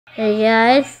Hey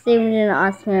guys, Steven and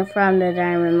Osman from the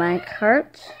Diamond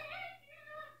Minecart.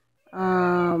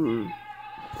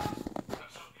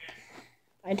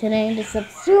 Today in this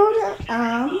episode,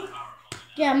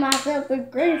 get myself a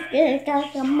great skate,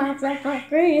 got myself a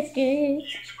great skate.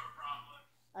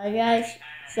 Guys,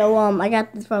 so I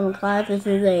got this from class. This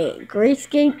is a Great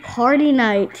Skate Party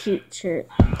Night t-shirt.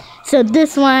 So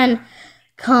this one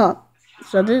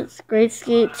so this Great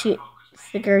Skate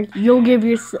sticker, you'll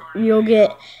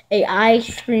get a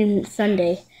ice cream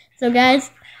sundae. So guys,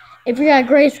 if you got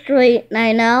Great Skate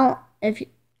Night now, if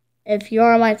you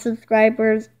are my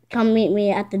subscribers, come meet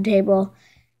me at the table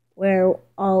where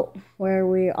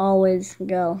we always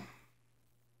go.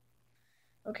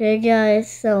 Okay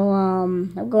guys, so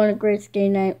I'm going to Great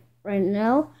Skate Night right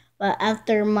now, but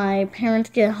after my parents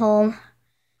get home,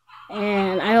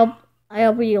 and I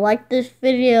hope you like this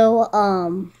video.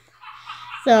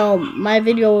 So my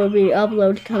video will be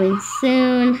uploaded coming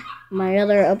soon. My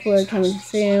other upload coming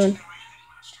soon.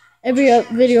 Every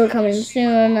video coming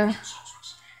soon.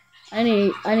 I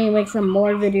need to make some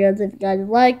more videos. If you guys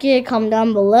like it, comment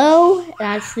down below, and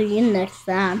I'll see you next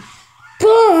time.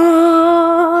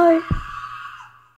 Bye.